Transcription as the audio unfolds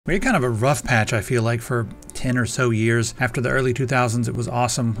We had kind of a rough patch, I feel like, for 10 or so years. After the early 2000s, it was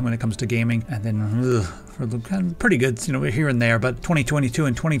awesome when it comes to gaming, and then kind of pretty good, you know, here and there, but 2022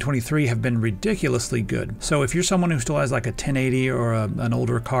 and 2023 have been ridiculously good. So if you're someone who still has like a 1080 or an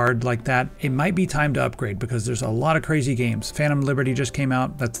older card like that, it might be time to upgrade because there's a lot of crazy games. Phantom Liberty just came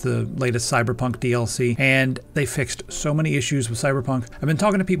out. That's the latest Cyberpunk DLC, and they fixed so many issues with Cyberpunk. I've been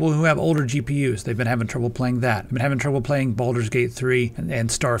talking to people who have older GPUs. They've been having trouble playing that. I've been having trouble playing Baldur's Gate 3 and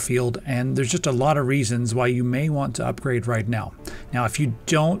Starfield, and there's just a lot of reasons why you may want to upgrade right now. Now, if you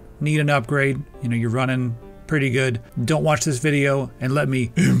don't need an upgrade, you know, you're running pretty good, don't watch this video and let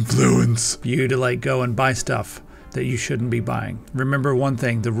me influence you to like go and buy stuff that you shouldn't be buying. Remember one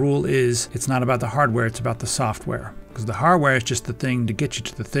thing, the rule is it's not about the hardware, it's about the software, because the hardware is just the thing to get you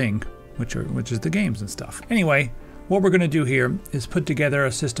to the thing, which is the games and stuff. Anyway, what we're going to do here is put together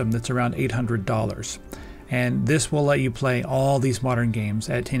a system that's around $800, and this will let you play all these modern games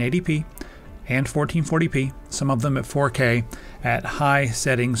at 1080p and 1440p, some of them at 4K at high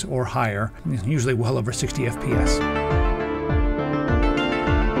settings or higher, usually well over 60 FPS.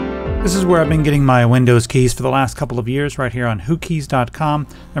 This is where I've been getting my Windows keys for the last couple of years, right here on Whokeys.com.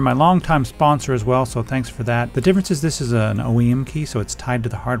 They're my longtime sponsor as well, so thanks for that. The difference is this is an OEM key, so it's tied to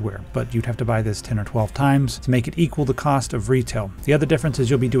the hardware, but you'd have to buy this 10 or 12 times to make it equal the cost of retail. The other difference is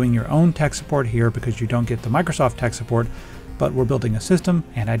you'll be doing your own tech support here because you don't get the Microsoft tech support, but we're building a system,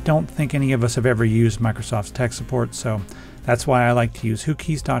 and I don't think any of us have ever used Microsoft's tech support, so that's why I like to use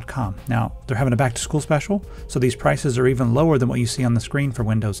Whokeys.com. Now, they're having a back-to-school special, so these prices are even lower than what you see on the screen for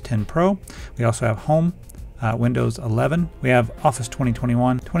Windows 10 Pro. We also have Home, Windows 11. We have Office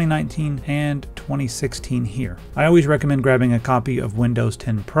 2021, 2019, and 2016 here. I always recommend grabbing a copy of Windows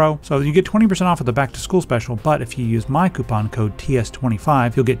 10 Pro. So you get 20% off of the back to school special, but if you use my coupon code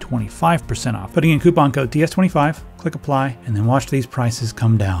TS25, you'll get 25% off. Putting in coupon code TS25, click apply, and then watch these prices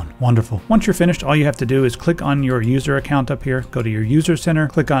come down. Wonderful. Once you're finished, all you have to do is click on your user account up here, go to your user center,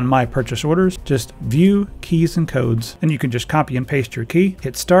 click on my purchase orders, just view keys and codes, and you can just copy and paste your key,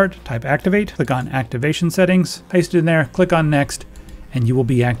 hit start, type activate, click on activation settings, paste it in there, click on next, and you will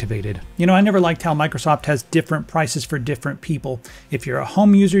be activated. You know, I never liked how Microsoft has different prices for different people. If you're a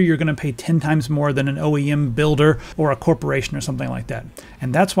home user, you're gonna pay 10 times more than an OEM builder or a corporation or something like that.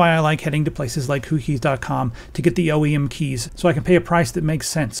 And that's why I like heading to places like Whokeys.com to get the OEM keys, so I can pay a price that makes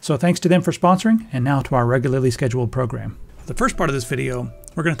sense. So thanks to them for sponsoring, and now to our regularly scheduled program. The first part of this video,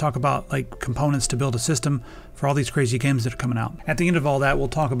 we're going to talk about like components to build a system for all these crazy games that are coming out. At the end of all that, we'll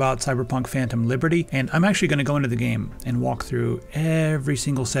talk about Cyberpunk Phantom Liberty, and I'm actually going to go into the game and walk through every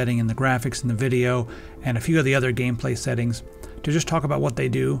single setting in the graphics and the video and a few of the other gameplay settings to just talk about what they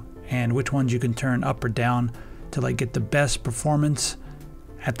do and which ones you can turn up or down to like get the best performance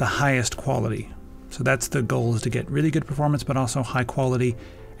at the highest quality. So that's the goal, is to get really good performance but also high quality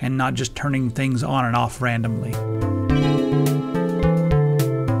and not just turning things on and off randomly.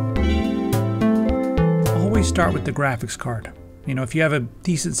 Always start with the graphics card. You know, if you have a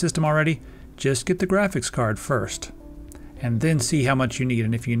decent system already, just get the graphics card first and then see how much you need.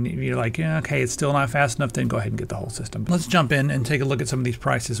 And if you're like, yeah, okay, it's still not fast enough, then go ahead and get the whole system. Let's jump in and take a look at some of these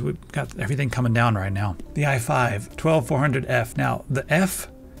prices. We've got everything coming down right now. The i5 12400F. Now, the F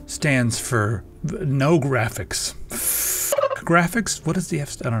stands for no graphics. Graphics? What is the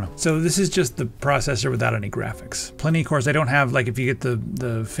F? I don't know. So this is just the processor without any graphics. Plenty of cores. They don't have, like, if you get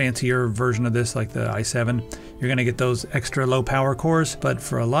the fancier version of this, like the i7, you're gonna get those extra low power cores. But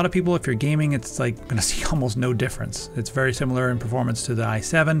for a lot of people, if you're gaming, it's like gonna see almost no difference. It's very similar in performance to the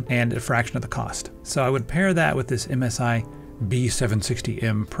i7 and a fraction of the cost. So I would pair that with this MSI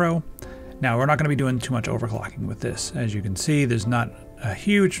B760M Pro. Now, we're not gonna be doing too much overclocking with this. As you can see, there's not a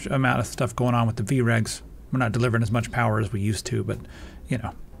huge amount of stuff going on with the VREGs. We're not delivering as much power as we used to, but you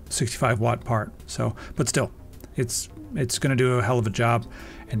know, 65 watt part. So, but still, it's going to do a hell of a job.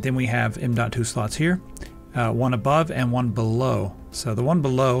 And then we have M.2 slots here, one above and one below. So the one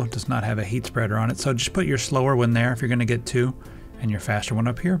below does not have a heat spreader on it. So just put your slower one there if you're going to get two, and your faster one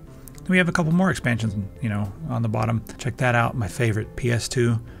up here. Then we have a couple more expansions, you know, on the bottom. Check that out. My favorite,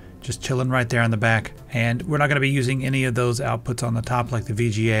 PS2. Just chilling right there on the back. And we're not going to be using any of those outputs on the top like the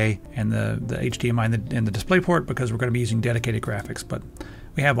VGA and the HDMI and the DisplayPort because we're going to be using dedicated graphics, but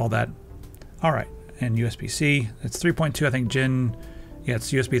we have all that. All right, and USB-C, it's 3.2, I think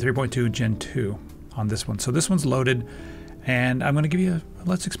it's USB 3.2 Gen 2 on this one. So this one's loaded, and I'm going to give you a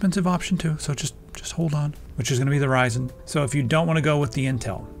less expensive option too, so just hold on, which is going to be the Ryzen. So if you don't want to go with the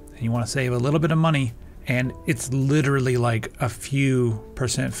Intel and you want to save a little bit of money, and it's literally like a few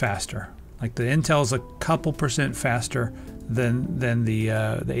percent faster. Like the Intel's a couple percent faster than the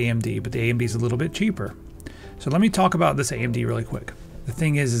AMD, but the AMD is a little bit cheaper. So let me talk about this AMD really quick. The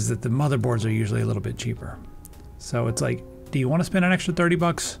thing is that the motherboards are usually a little bit cheaper. So it's like, do you want to spend an extra 30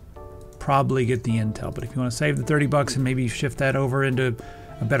 bucks? Probably get the Intel, but if you want to save the 30 bucks and maybe shift that over into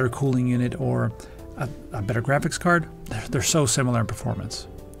a better cooling unit or a better graphics card, they're so similar in performance.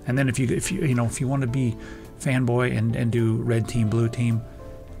 And then if you want to be fanboy and do red team, blue team,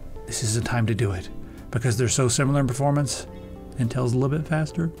 this is the time to do it because they're so similar in performance. Intel's a little bit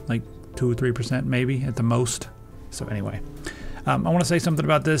faster, like 2 or 3% maybe at the most. So anyway, I want to say something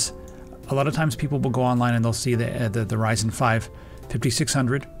about this. A lot of times people will go online and they'll see the Ryzen 5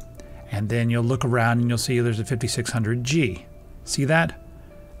 5600, and then you'll look around and you'll see there's a 5600G. See that?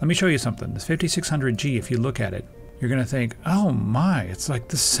 Let me show you something. This 5600G, if you look at it, you're going to think, oh my, it's like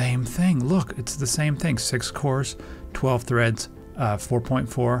the same thing. Look, it's the same thing. 6 cores, 12 threads,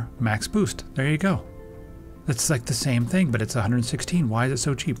 4.4 max boost. There you go. It's like the same thing, but it's 116. Why is it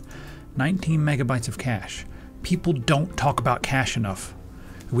so cheap? 19 megabytes of cache. People don't talk about cache enough.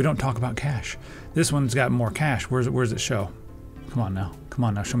 We don't talk about cache. This one's got more cache. Where's it show? Come on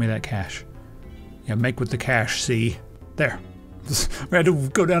now, show me that cache. Yeah, make with the cache, see? There. We had to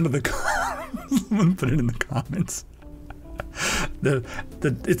go down to the someone put it in the comments.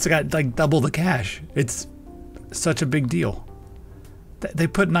 It's got like double the cache. It's such a big deal. They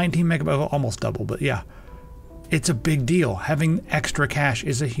put 19 megabytes, almost double, but yeah. It's a big deal. Having extra cache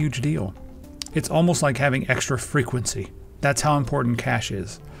is a huge deal. It's almost like having extra frequency. That's how important cache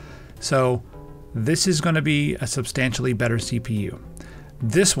is. So this is going to be a substantially better CPU.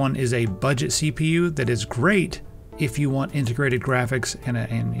 This one is a budget CPU that is great if you want integrated graphics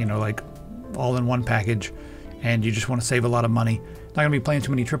and you know, like all in one package, and you just want to save a lot of money. Not going to be playing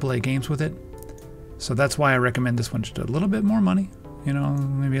too many AAA games with it. So that's why I recommend this one. Just a little bit more money, you know,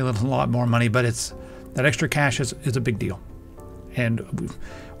 maybe a lot more money, but it's that extra cache is a big deal. And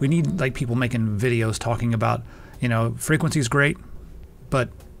we need like people making videos talking about, you know, frequency is great, but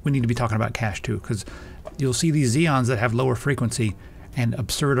we need to be talking about cache too, because you'll see these Xeons that have lower frequency and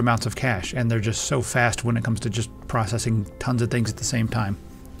absurd amounts of cache, and they're just so fast when it comes to just processing tons of things at the same time.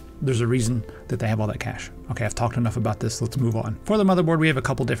 There's a reason that they have all that cache. Okay, I've talked enough about this. Let's move on. For the motherboard, we have a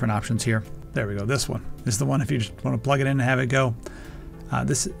couple different options here. There we go. This one is the one if you just want to plug it in and have it go.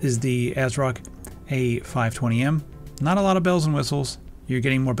 This is the ASRock A520M. Not a lot of bells and whistles. You're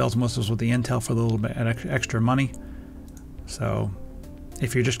getting more bells and whistles with the Intel for a little bit extra money. So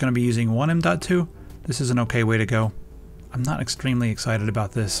if you're just going to be using one M.2, this is an okay way to go. I'm not extremely excited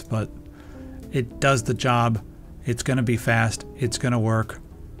about this, but it does the job. It's going to be fast. It's going to work.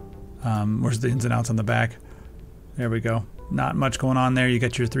 Where's the ins and outs on the back? There we go. Not much going on there. You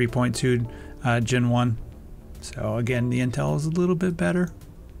got your 3.2 Gen 1. So again, the Intel is a little bit better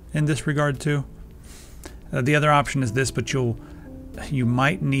in this regard too. The other option is this, but you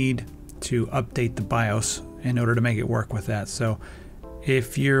might need to update the BIOS in order to make it work with that. So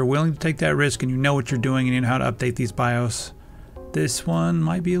if you're willing to take that risk and you know what you're doing and you know how to update these BIOS, this one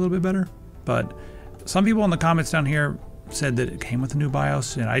might be a little bit better. But some people in the comments down here said that it came with a new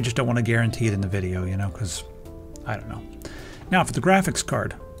BIOS, and I just don't want to guarantee it in the video, you know, because I don't know. Now for the graphics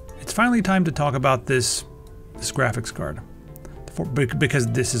card, it's finally time to talk about this graphics card, because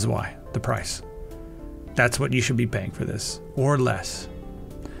this is why, the price. That's what you should be paying for this, or less.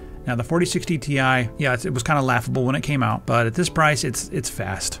 Now the 4060 Ti, yeah, it was kind of laughable when it came out, but at this price, it's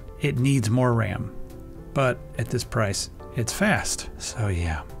fast. It needs more RAM, but at this price, it's fast. So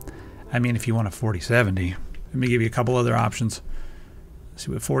yeah, I mean, if you want a 4070, let me give you a couple other options.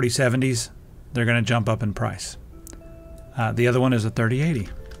 See, with 4070s, they're going to jump up in price. The other one is a 3080.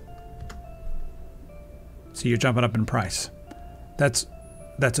 So you're jumping up in price. That's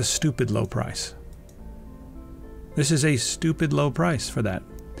a stupid low price. This is a stupid low price for that.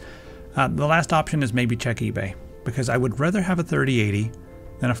 The last option is maybe check eBay, because I would rather have a 3080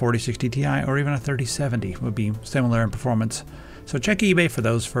 than a 4060 Ti, or even a 3070 would be similar in performance. So check eBay for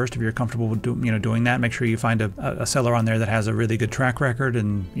those first if you're comfortable with doing that. Make sure you find a seller on there that has a really good track record,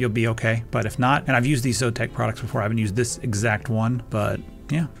 and you'll be okay. But if not, and I've used these Zotac products before, I haven't used this exact one, but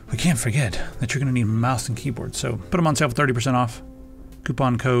yeah, we can't forget that you're going to need a mouse and keyboard. So put them on sale for 30% off.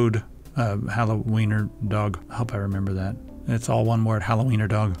 Coupon code Halloweener Dog. I hope I remember that. It's all one word, Halloweener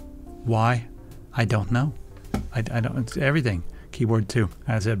Dog. Why? I don't know. I don't. It's everything. Keyboard too.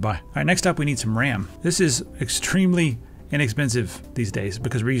 That's it. Bye. All right. Next up, we need some RAM. This is extremely inexpensive these days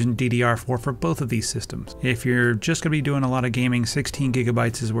because we're using DDR4 for both of these systems. If you're just going to be doing a lot of gaming, 16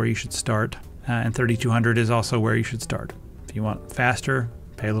 gigabytes is where you should start, and 3200 is also where you should start. If you want faster,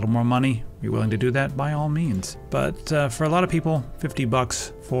 pay a little more money, you're willing to do that, by all means. But for a lot of people, 50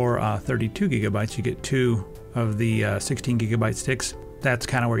 bucks for 32 gigabytes, you get 2 of the 16 gigabyte sticks. That's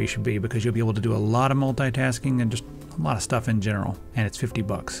kind of where you should be, because you'll be able to do a lot of multitasking and just a lot of stuff in general, and it's 50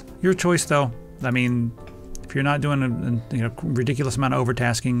 bucks. Your choice though. I mean, if you're not doing a ridiculous amount of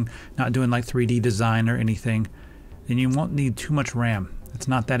overtasking, not doing like 3D design or anything, then you won't need too much RAM. It's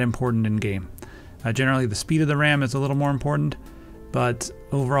not that important in game. Generally, the speed of the RAM is a little more important, but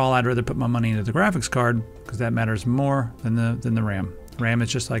overall, I'd rather put my money into the graphics card because that matters more than the RAM. RAM is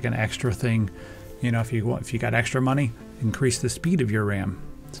just like an extra thing. You know, if you got extra money, increase the speed of your RAM.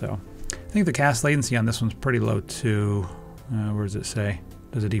 So, I think the cast latency on this one's pretty low too. Where does it say?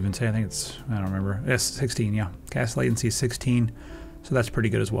 Does it even say? I think it's, I don't remember. It's 16, yeah. Cast latency is 16, so that's pretty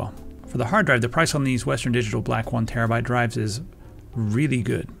good as well. For the hard drive, the price on these Western Digital Black 1 terabyte drives is really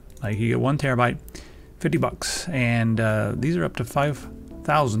good. Like you get 1 terabyte, 50 bucks, and these are up to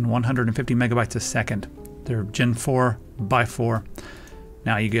 5,150 megabytes a second. They're Gen 4 by 4.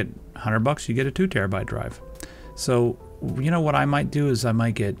 Now you get 100 bucks, you get a 2 terabyte drive. So, you know what I might do is I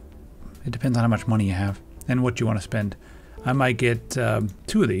might get, it depends on how much money you have and what you want to spend. I might get 2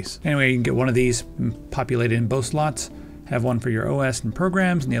 of these. Anyway, you can get one of these populated in both slots, have one for your OS and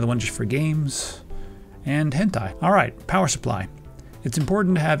programs, and the other one just for games and hentai. All right, power supply. It's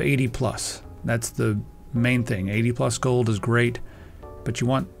important to have 80 plus. That's the main thing. 80 plus gold is great, but you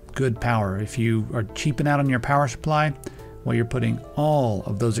want good power. If you are cheaping out on your power supply, well, you're putting all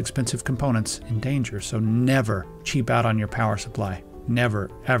of those expensive components in danger. So never cheap out on your power supply.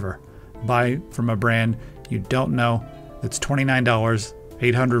 Never, ever. Buy from a brand you don't know that's $29,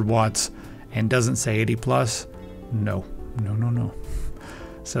 800 watts, and doesn't say 80 plus. No, no, no, no.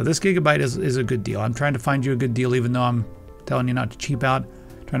 So this gigabyte is a good deal. I'm trying to find you a good deal, even though I'm telling you not to cheap out.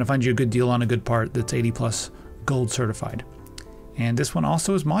 I'm trying to find you a good deal on a good part that's 80 plus gold certified. And this one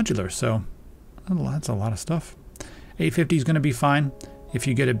also is modular, so that's a lot of stuff. 850 is going to be fine if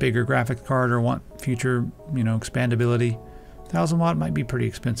you get a bigger graphics card or want future, expandability. 1000 watt might be pretty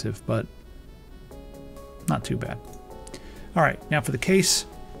expensive, but not too bad. All right, now for the case.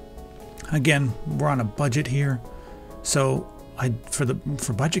 Again, we're on a budget here, so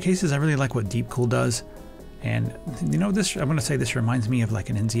for budget cases, I really like what Deepcool does. And this, I'm going to say this reminds me of like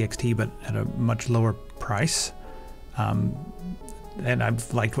an NZXT, but at a much lower price. And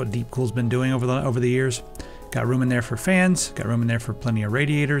I've liked what Deepcool's been doing over the years. Got room in there for fans, got room in there for plenty of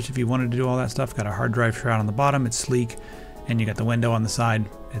radiators if you wanted to do all that stuff. Got a hard drive shroud on the bottom, it's sleek, and you got the window on the side.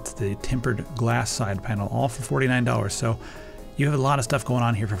 It's the tempered glass side panel, all for $49. So you have a lot of stuff going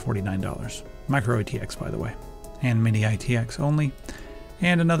on here for $49. Micro ATX, by the way, and mini ITX only.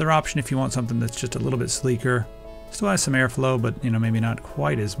 And another option if you want something that's just a little bit sleeker, still has some airflow, but maybe not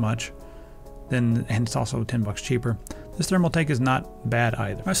quite as much. And it's also 10 bucks cheaper. This thermal tank is not bad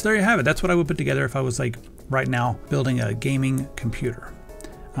either. All right, so there you have it. That's what I would put together if I was like right now building a gaming computer.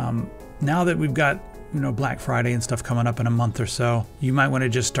 Now that we've got Black Friday and stuff coming up in a month or so, you might want to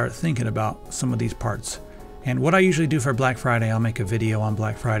just start thinking about some of these parts. And what I usually do for Black Friday, I'll make a video on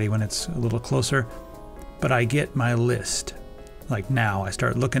Black Friday when it's a little closer, but I get my list. Like now, I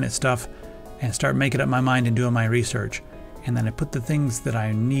start looking at stuff and start making up my mind and doing my research. And then I put the things that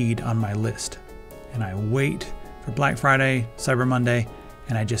I need on my list. And I wait for Black Friday, Cyber Monday,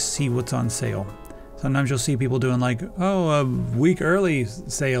 and I just see what's on sale. Sometimes you'll see people doing like, oh, a week early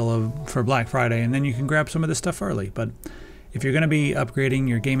sale for Black Friday, and then you can grab some of this stuff early. But if you're going to be upgrading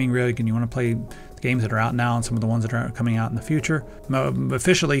your gaming rig and you want to play the games that are out now and some of the ones that are coming out in the future,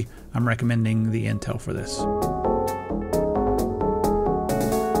 officially, I'm recommending the Intel for this.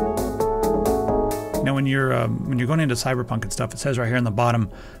 Now, when you're going into Cyberpunk and stuff, it says right here on the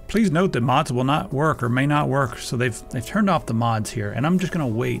bottom, please note that mods will not work or may not work. So they've turned off the mods here, and I'm just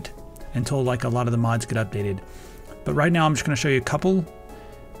going to wait until like a lot of the mods get updated. But right now, I'm just going to show you a couple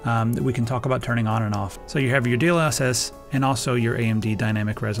that we can talk about turning on and off. So you have your DLSS and also your AMD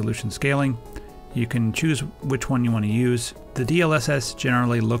dynamic resolution scaling. You can choose which one you want to use. The DLSS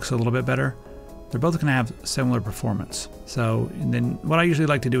generally looks a little bit better. They're both going to have similar performance. So then what I usually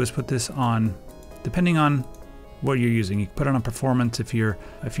like to do is put this on, depending on what you're using. You can put it on performance if your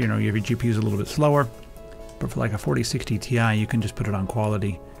GPU is a little bit slower. But for like a 4060 Ti, you can just put it on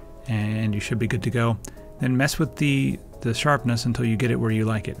quality and you should be good to go. Then mess with the sharpness until you get it where you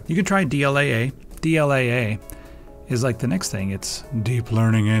like it. You can try DLAA. DLAA is like the next thing. It's deep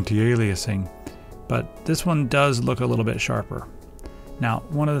learning anti-aliasing. But this one does look a little bit sharper. Now,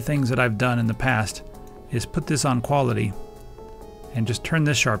 one of the things that I've done in the past is put this on quality and just turn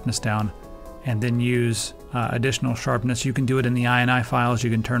this sharpness down and then use additional sharpness. You can do it in the INI files. You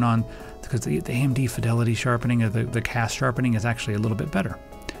can turn on, because the AMD fidelity sharpening, or the cast sharpening, is actually a little bit better,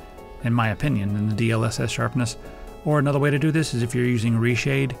 in my opinion, than the DLSS sharpness. Or another way to do this is if you're using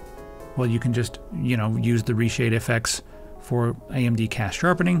reshade, well, you can just use the reshade effects for AMD cast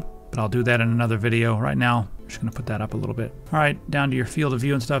sharpening, but I'll do that in another video. Right now, I'm just gonna put that up a little bit. All right, down to your field of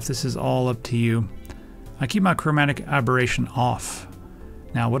view and stuff. This is all up to you. I keep my chromatic aberration off.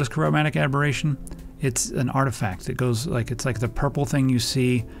 Now, what is chromatic aberration? It's an artifact. It goes like, it's like the purple thing you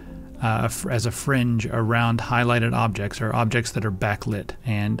see as a fringe around highlighted objects or objects that are backlit.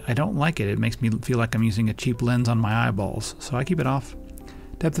 And I don't like it. It makes me feel like I'm using a cheap lens on my eyeballs. So I keep it off.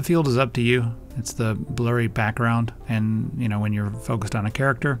 Depth of field is up to you. It's the blurry background. And you know, when you're focused on a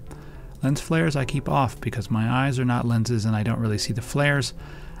character. Lens flares I keep off because my eyes are not lenses and I don't really see the flares.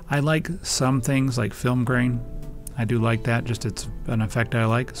 I like some things like film grain. I do like that. Just it's an effect I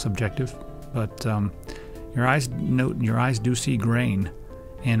like, subjective. But your eyes do see grain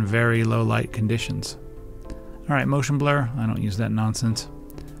in very low light conditions. All right, motion blur, I don't use that nonsense.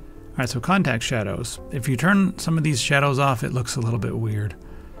 All right, so contact shadows. If you turn some of these shadows off, it looks a little bit weird.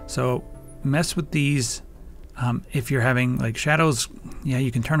 So mess with these. If you're having like shadows, yeah,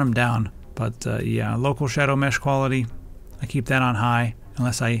 you can turn them down. But yeah, local shadow mesh quality, I keep that on high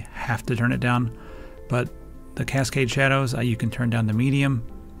unless I have to turn it down. But the cascade shadows, you can turn down to medium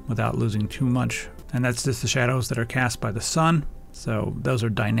without losing too much. And that's just the shadows that are cast by the sun. So those are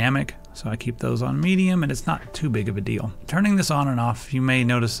dynamic, so I keep those on medium, and it's not too big of a deal. Turning this on and off, you may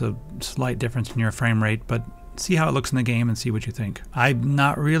notice a slight difference in your frame rate, but see how it looks in the game and see what you think. I'm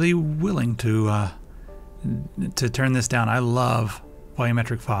not really willing to turn this down. I love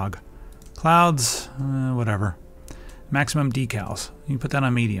volumetric fog. Clouds, whatever. Maximum decals, you can put that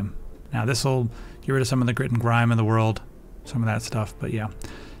on medium. Now this will get rid of some of the grit and grime in the world, some of that stuff, but yeah.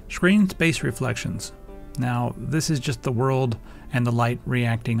 Screen space reflections. Now this is just the world and the light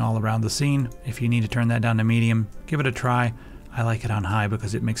reacting all around the scene. If you need to turn that down to medium, give it a try. I like it on high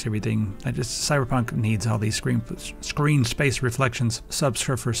because it makes everything, Cyberpunk needs all these screen space reflections.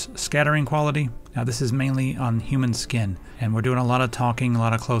 Subsurface scattering quality. Now this is mainly on human skin, and we're doing a lot of talking, a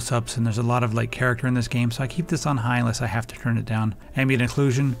lot of close-ups, and there's a lot of like character in this game, so I keep this on high unless I have to turn it down. Ambient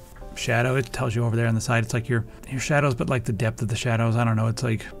occlusion, shadow, it tells you over there on the side, it's like your shadows, but like the depth of the shadows, I don't know, it's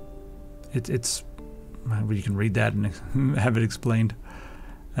like, it's you can read that and have it explained.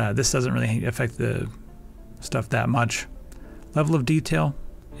 This doesn't really affect the stuff that much. Level of detail,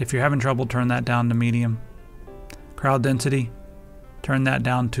 if you're having trouble, turn that down to medium. Crowd density, turn that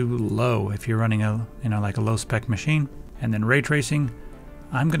down to low if you're running a like a low spec machine. And then ray tracing,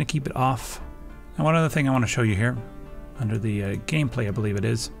 I'm going to keep it off. And one other thing I want to show you here, under the gameplay, I believe it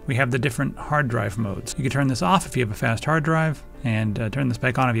is, we have the different hard drive modes. You can turn this off if you have a fast hard drive, and turn this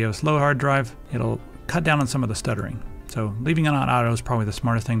back on if you have a slow hard drive. It'll cut down on some of the stuttering. So leaving it on auto is probably the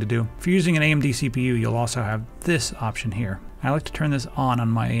smartest thing to do. If you're using an AMD CPU, you'll also have this option here. I like to turn this on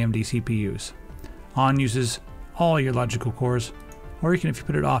my AMD CPUs. On uses all your logical cores, or if you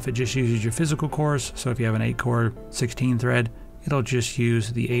put it off, it just uses your physical cores. So if you have an 8-core 16 thread, it'll just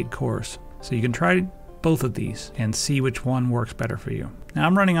use the 8 cores. So you can try both of these and see which one works better for you. Now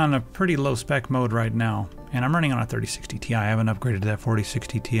I'm running on a pretty low spec mode right now, and I'm running on a 3060 Ti. I haven't upgraded to that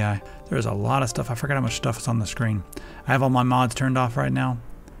 4060 Ti. There's a lot of stuff. I forgot how much stuff is on the screen. I have all my mods turned off right now,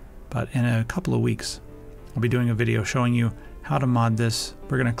 but in a couple of weeks, I'll be doing a video showing you how to mod this.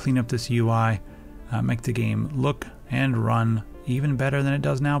 We're gonna clean up this UI, make the game look and run even better than it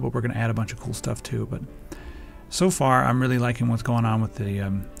does now, but we're gonna add a bunch of cool stuff too. But so far, I'm really liking what's going on with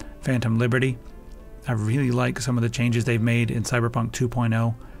the Phantom Liberty. I really like some of the changes they've made in Cyberpunk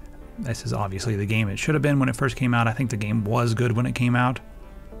 2.0. This is obviously the game it should have been when it first came out. I think the game was good when it came out,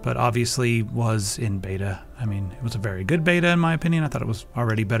 but obviously was in beta. I mean, it was a very good beta in my opinion. I thought it was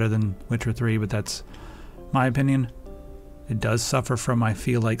already better than Witcher 3, but that's my opinion. It does suffer from, I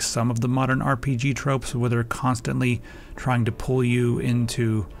feel like, some of the modern RPG tropes where they're constantly trying to pull you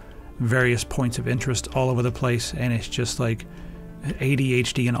into various points of interest all over the place, and it's just like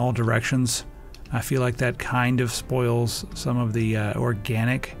ADHD in all directions. I feel like that kind of spoils some of the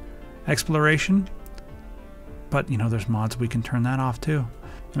organic exploration, but you know, there's mods we can turn that off too.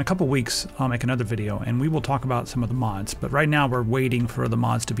 In a couple weeks I'll make another video and we will talk about some of the mods, but right now we're waiting for the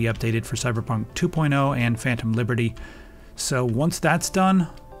mods to be updated for Cyberpunk 2.0 and Phantom Liberty. So once that's done,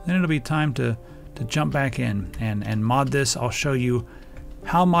 then it'll be time to jump back in and mod this. I'll show you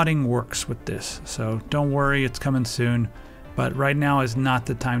how modding works with this, so don't worry, it's coming soon. But right now is not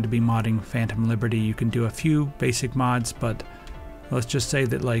the time to be modding Phantom Liberty. You can do a few basic mods, but let's just say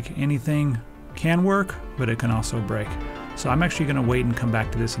that like anything can work, but it can also break. So I'm actually going to wait and come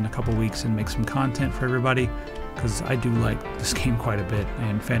back to this in a couple weeks and make some content for everybody, because I do like this game quite a bit,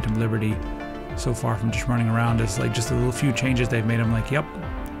 and Phantom Liberty, so far from just running around, is like just a little few changes they've made. I'm like, yep,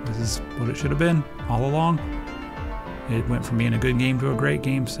 this is what it should have been all along. It went from being a good game to a great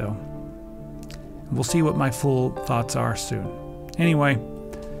game, so we'll see what my full thoughts are soon. Anyway,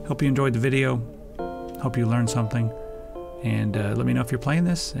 Hope you enjoyed the video. Hope you learned something. And let me know if you're playing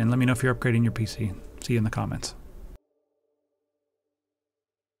this, and let me know if you're upgrading your PC. See you in the comments.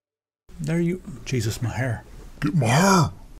 Jesus, my hair. Get my hair!